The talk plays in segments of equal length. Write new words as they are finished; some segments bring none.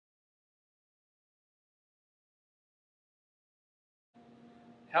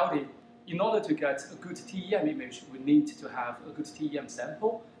Howdy. In order to get a good TEM image, we need to have a good TEM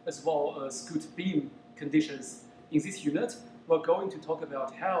sample as well as good beam conditions. In this unit, we're going to talk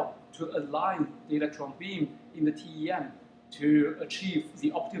about how to align the electron beam in the TEM to achieve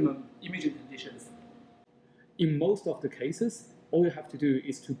the optimum imaging conditions. In most of the cases, all you have to do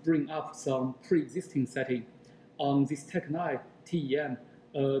is to bring up some pre-existing setting. On this Tech9 TEM,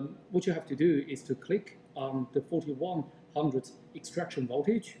 what you have to do is to click on the 4100 extraction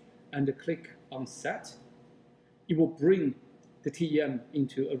voltage and click on Set. It will bring the TEM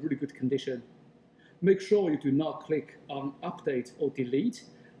into a really good condition. Make sure you do not click on Update or Delete.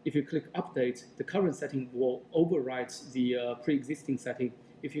 If you click Update, the current setting will overwrite the pre-existing setting.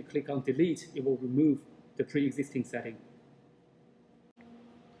 If you click on Delete, it will remove the pre-existing setting.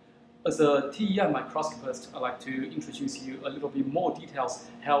 As a TEM microscopist, I'd like to introduce you a little bit more details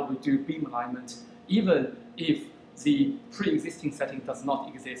how we do beam alignment, even if the pre-existing setting does not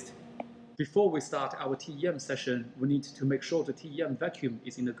exist. Before we start our TEM session, we need to make sure the TEM vacuum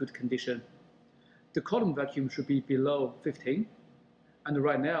is in a good condition. The column vacuum should be below 15, and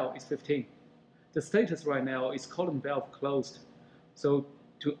right now it's 15. The status right now is column valve closed. So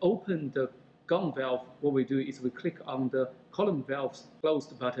to open the gun valve, what we do is we click on the column valve's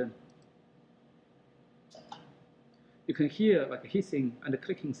closed button. You can hear like a hissing and a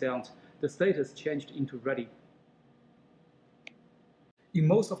clicking sound. The status changed into ready. In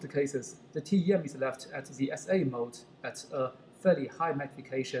most of the cases, the TEM is left at the SA mode at a fairly high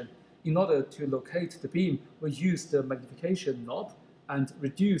magnification. In order to locate the beam, we use the magnification knob and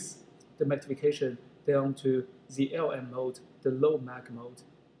reduce the magnification down to the LM mode, the low mag mode.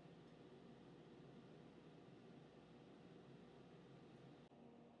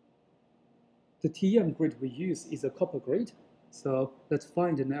 The TEM grid we use is a copper grid, so let's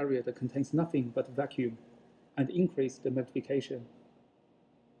find an area that contains nothing but vacuum and increase the magnification.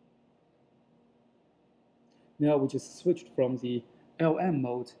 Now we just switched from the LM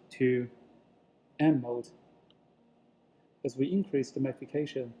mode to M mode. As we increase the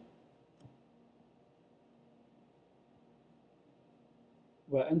magnification,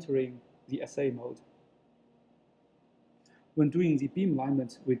 we're entering the SA mode. When doing the beam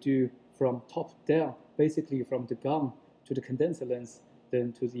alignment, we do from top down, basically from the gun to the condenser lens,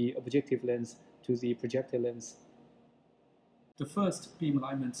 then to the objective lens, to the projector lens. The first beam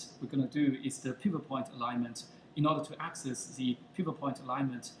alignment we're going to do is the pivot point alignment. In order to access the pivot point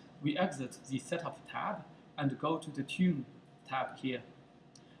alignment, we exit the Setup tab and go to the Tune tab here.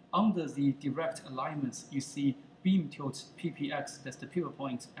 Under the direct alignments, you see beam tilt PPX, that's the pivot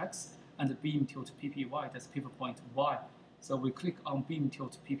point X, and beam tilt PPY, that's pivot point Y. So we click on beam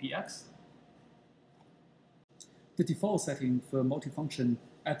tilt PPX. The default setting for multifunction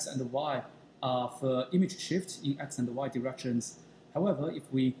X and Y are for image shift in X and Y directions. However,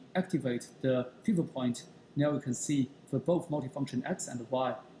 if we activate the pivot point, now we can see for both multifunction X and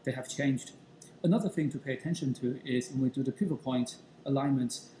Y, they have changed. Another thing to pay attention to is when we do the pivot point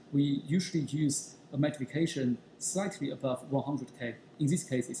alignment, we usually use a magnification slightly above 100K. In this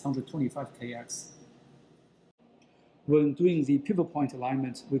case, it's 125kx. When doing the pivot point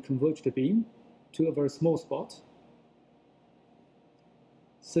alignment, we converge the beam to a very small spot,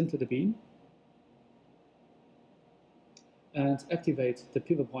 center the beam, and activate the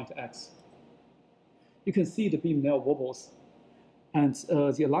pivot point X. You can see the beam now wobbles, and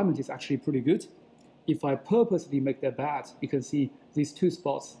the alignment is actually pretty good. If I purposely make that bad, you can see these two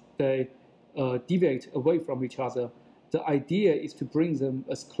spots, they deviate away from each other. The idea is to bring them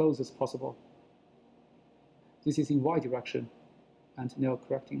as close as possible. This is in Y direction, and now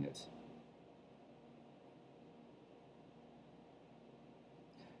correcting it.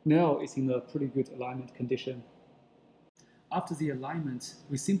 Now it's in a pretty good alignment condition. After the alignment,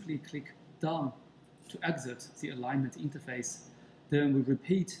 we simply click Done to exit the alignment interface. Then we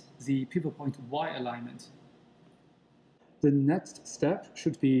repeat the pivot point Y alignment. The next step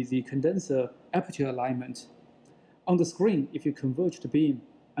should be the condenser aperture alignment. On the screen, if you converge the beam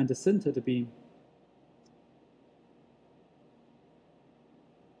and center the beam,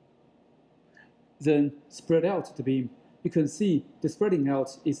 then spread out the beam, you can see the spreading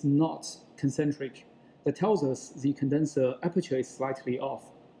out is not concentric. That tells us the condenser aperture is slightly off.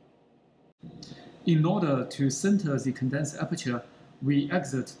 In order to center the condenser aperture, we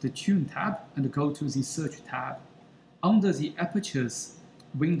exit the Tune tab and go to the Search tab. Under the Apertures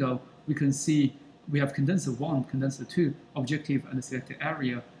window, we can see we have Condenser 1, Condenser 2, Objective and Selected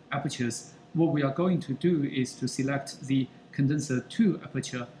Area apertures. What we are going to do is to select the Condenser 2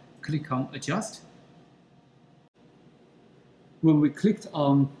 aperture, click on Adjust. When we clicked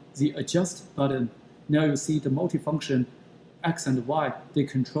on the Adjust button, now you see the multifunction X and Y, they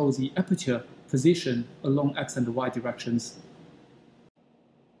control the aperture position along X and Y directions.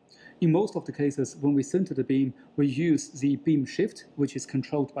 In most of the cases, when we center the beam, we use the beam shift, which is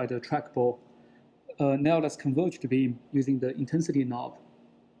controlled by the trackball. Now let's converge the beam using the intensity knob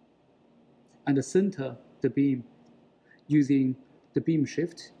and center the beam using the beam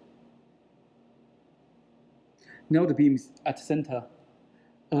shift. Now the beam is at center.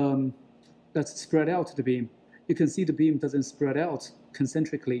 Let's spread out the beam. You can see the beam doesn't spread out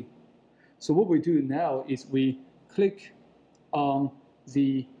concentrically. So what we do now is we click on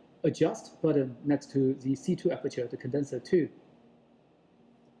the adjust button next to the C2 aperture, the condenser 2.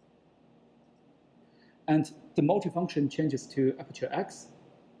 And the multifunction changes to aperture X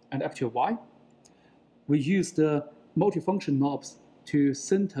and aperture Y. We use the multifunction knobs to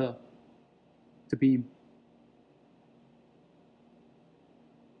center the beam.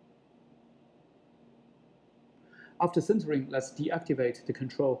 After centering, let's deactivate the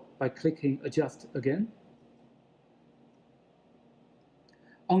control by clicking adjust again.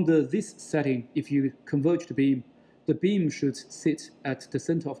 Under this setting, if you converge the beam should sit at the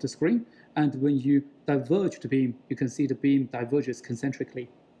center of the screen, and when you diverge the beam, you can see the beam diverges concentrically.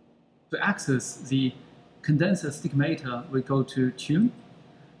 To access the condenser stigmator, we go to Tune,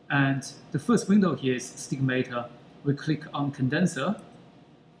 and the first window here is stigmator. We click on condenser.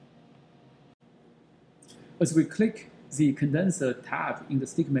 As we click the condenser tab in the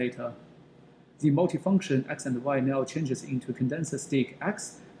stigmator, the multifunction X and Y now changes into condenser stick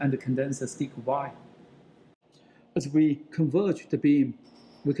X and the condenser stick Y. As we converge the beam,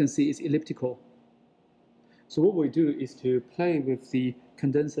 we can see it's elliptical. So what we do is to play with the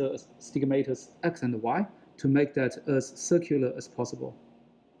condenser stigmators X and Y to make that as circular as possible.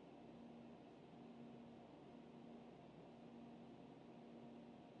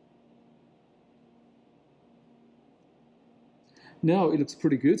 Now it looks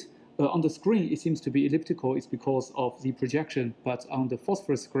pretty good. On the screen, it seems to be elliptical. It's because of the projection, but on the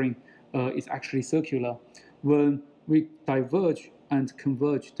phosphorus screen, it's actually circular. When we diverge and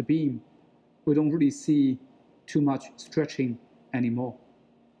converge the beam, we don't really see too much stretching anymore.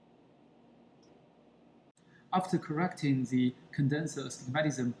 After correcting the condenser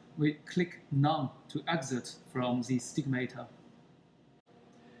astigmatism, we click None to exit from the stigmator.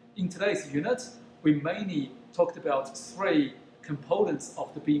 In today's unit, we mainly talked about three components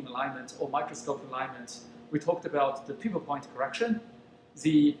of the beam alignment or microscope alignment. We talked about the pivot point correction,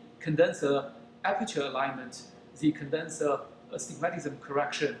 the condenser aperture alignment, the condenser astigmatism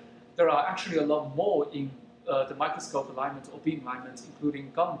correction. There are actually a lot more in the microscope alignment or beam alignment,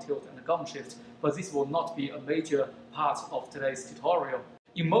 including gun tilt and gun shift, but this will not be a major part of today's tutorial.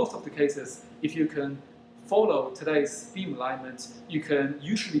 In most of the cases, if you can follow today's beam alignment, you can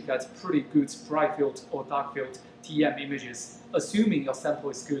usually get pretty good bright field or dark field TEM images, assuming your sample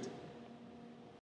is good.